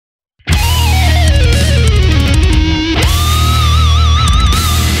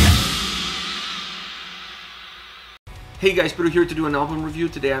Hey guys, Peter here to do an album review.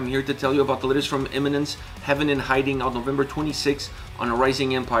 Today I'm here to tell you about the latest from Imminence, Heaven in Hiding, out November 26th on A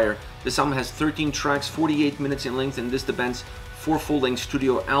Rising Empire. This album has 13 tracks, 48 minutes in length, and this is the band's 4 full-length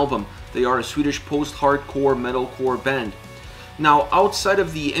studio album. They are a Swedish post-hardcore metalcore band. Now, outside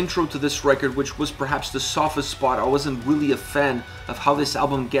of the intro to this record, which was perhaps the softest spot, I wasn't really a fan of how this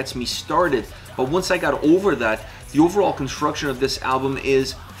album gets me started. But once I got over that, the overall construction of this album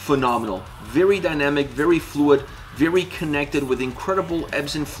is phenomenal. Very dynamic, very fluid, very connected, with incredible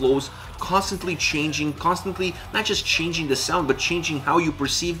ebbs and flows, constantly changing, constantly not just changing the sound, but changing how you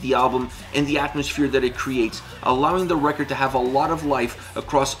perceive the album and the atmosphere that it creates, allowing the record to have a lot of life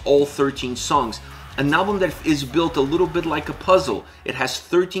across all 13 songs. An album that is built a little bit like a puzzle. It has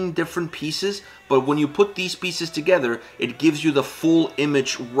 13 different pieces, but when you put these pieces together, it gives you the full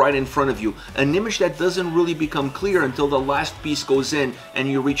image right in front of you. An image that doesn't really become clear until the last piece goes in and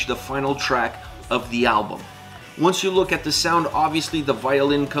you reach the final track of the album. Once you look at the sound, obviously the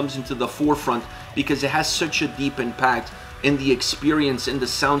violin comes into the forefront because it has such a deep impact in the experience, in the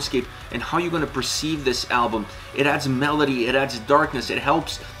soundscape, and how you're going to perceive this album. It adds melody, it adds darkness, it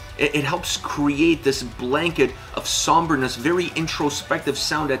helps create this blanket of somberness, very introspective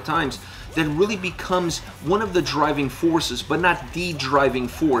sound at times that really becomes one of the driving forces, but not the driving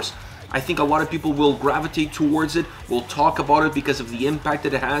force. I think a lot of people will gravitate towards it, will talk about it because of the impact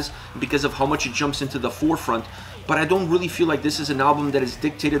that it has, because of how much it jumps into the forefront. But I don't really feel like this is an album that is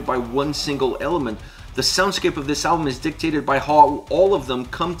dictated by one single element. The soundscape of this album is dictated by how all of them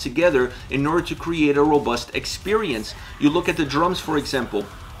come together in order to create a robust experience. You look at the drums, for example.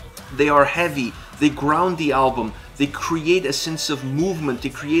 They are heavy, they ground the album, they create a sense of movement, they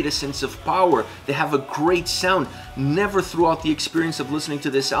create a sense of power, they have a great sound. Never throughout the experience of listening to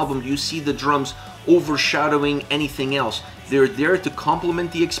this album do you see the drums overshadowing anything else. They're there to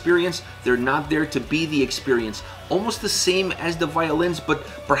complement the experience, they're not there to be the experience. Almost the same as the violins, but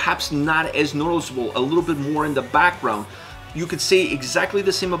perhaps not as noticeable, a little bit more in the background. You could say exactly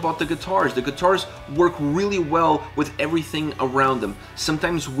the same about the guitars. The guitars work really well with everything around them,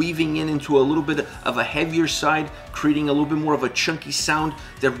 sometimes weaving into a little bit of a heavier side, creating a little bit more of a chunky sound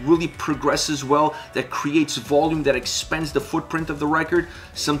that really progresses well, that creates volume, that expands the footprint of the record,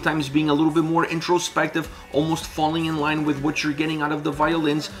 sometimes being a little bit more introspective, almost falling in line with what you're getting out of the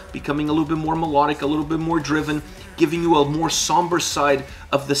violins, becoming a little bit more melodic, a little bit more driven, giving you a more somber side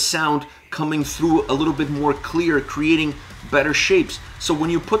of the sound coming through a little bit more clear, creating better shapes. So when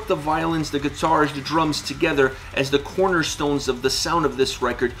you put the violins, the guitars, the drums together as the cornerstones of the sound of this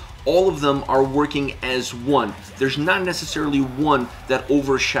record, all of them are working as one. There's not necessarily one that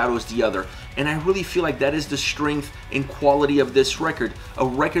overshadows the other. And I really feel like that is the strength and quality of this record. A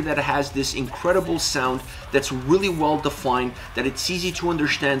record that has this incredible sound that's really well defined, that it's easy to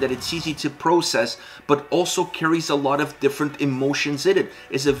understand, that it's easy to process, but also carries a lot of different emotions in it.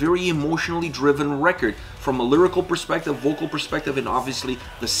 It's a very emotionally driven record from a lyrical perspective, vocal perspective, and obviously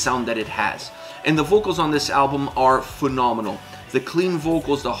the sound that it has. And the vocals on this album are phenomenal. The clean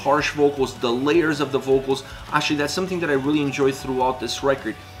vocals, the harsh vocals, the layers of the vocals, actually that's something that I really enjoy throughout this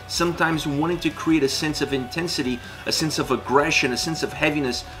record. Sometimes wanting to create a sense of intensity, a sense of aggression, a sense of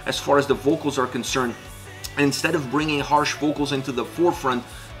heaviness as far as the vocals are concerned. And instead of bringing harsh vocals into the forefront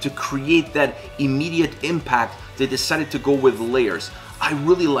to create that immediate impact, they decided to go with layers. I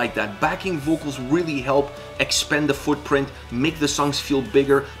really like that. Backing vocals really help expand the footprint, make the songs feel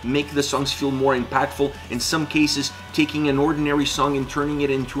bigger, make the songs feel more impactful. In some cases, taking an ordinary song and turning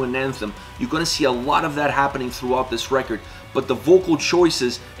it into an anthem. You're going to see a lot of that happening throughout this record. But the vocal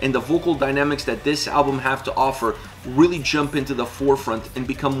choices and the vocal dynamics that this album have to offer really jump into the forefront and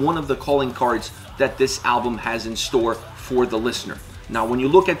become one of the calling cards that this album has in store for the listener. Now, when you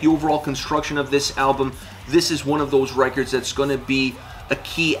look at the overall construction of this album, this is one of those records that's going to be a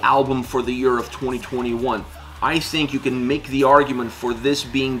key album for the year of 2021. I think you can make the argument for this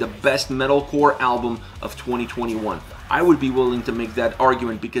being the best metalcore album of 2021. I would be willing to make that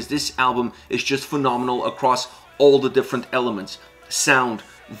argument because this album is just phenomenal across all the different elements. Sound,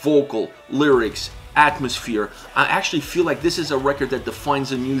 vocal, lyrics, atmosphere. I actually feel like this is a record that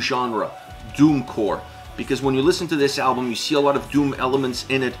defines a new genre, doomcore. Because when you listen to this album, you see a lot of doom elements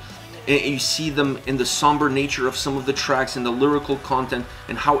in it. You see them in the somber nature of some of the tracks and the lyrical content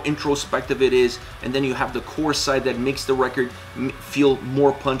and how introspective it is. And then you have the core side that makes the record feel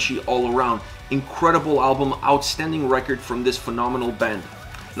more punchy all around. Incredible album, outstanding record from this phenomenal band.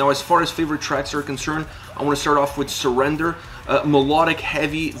 Now, as far as favorite tracks are concerned, I want to start off with Surrender. Melodic,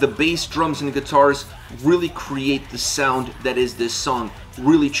 heavy, the bass, drums, and guitars really create the sound that is this song.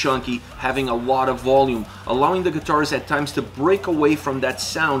 Really chunky, having a lot of volume, allowing the guitars at times to break away from that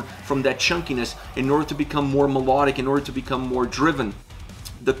sound, from that chunkiness, in order to become more melodic, in order to become more driven.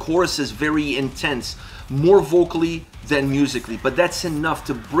 The chorus is very intense, more vocally than musically, but that's enough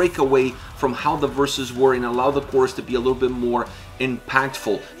to break away from how the verses were and allow the chorus to be a little bit more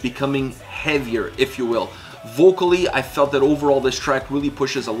impactful, becoming heavier, if you will. Vocally, I felt that overall this track really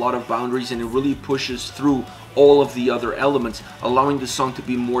pushes a lot of boundaries, and it really pushes through all of the other elements, allowing the song to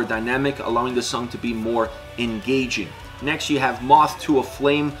be more dynamic, allowing the song to be more engaging. Next, you have Moth to a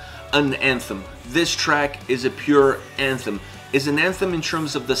Flame, an anthem. This track is a pure anthem. Is an anthem in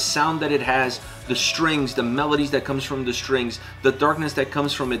terms of the sound that it has, the strings, the melodies that comes from the strings, the darkness that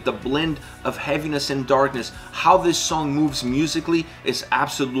comes from it, the blend of heaviness and darkness. How this song moves musically is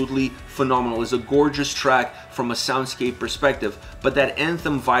absolutely phenomenal. It's a gorgeous track from a soundscape perspective, but that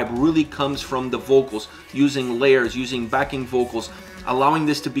anthem vibe really comes from the vocals, using layers, using backing vocals, allowing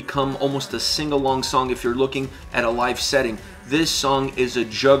this to become almost a sing-along song if you're looking at a live setting. This song is a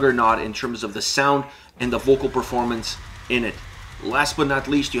juggernaut in terms of the sound and the vocal performance in it. Last but not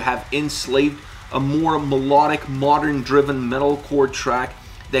least, you have Enslaved, a more melodic, modern-driven metalcore track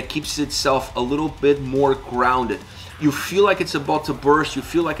that keeps itself a little bit more grounded. You feel like it's about to burst, you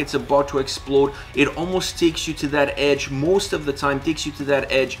feel like it's about to explode. It almost takes you to that edge, most of the time takes you to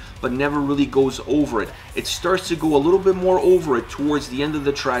that edge, but never really goes over it. It starts to go a little bit more over it towards the end of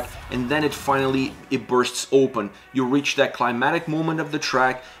the track, and then it bursts open. You reach that climatic moment of the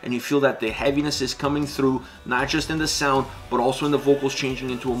track, and you feel that the heaviness is coming through, not just in the sound, but also in the vocals changing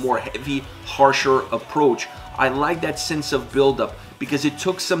into a more heavy, harsher approach. I like that sense of build-up because it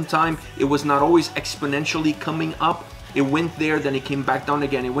took some time. It was not always exponentially coming up. It went there, then it came back down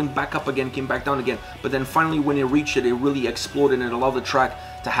again. It went back up again, came back down again. But then finally when it reached it, it really exploded and it allowed the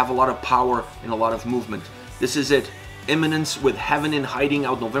track to have a lot of power and a lot of movement. This is it. Imminence with Heaven in Hiding,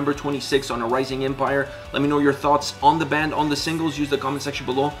 out November 26th on A Rising Empire. Let me know your thoughts on the band, on the singles. Use the comment section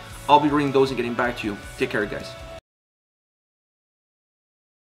below. I'll be reading those and getting back to you. Take care, guys.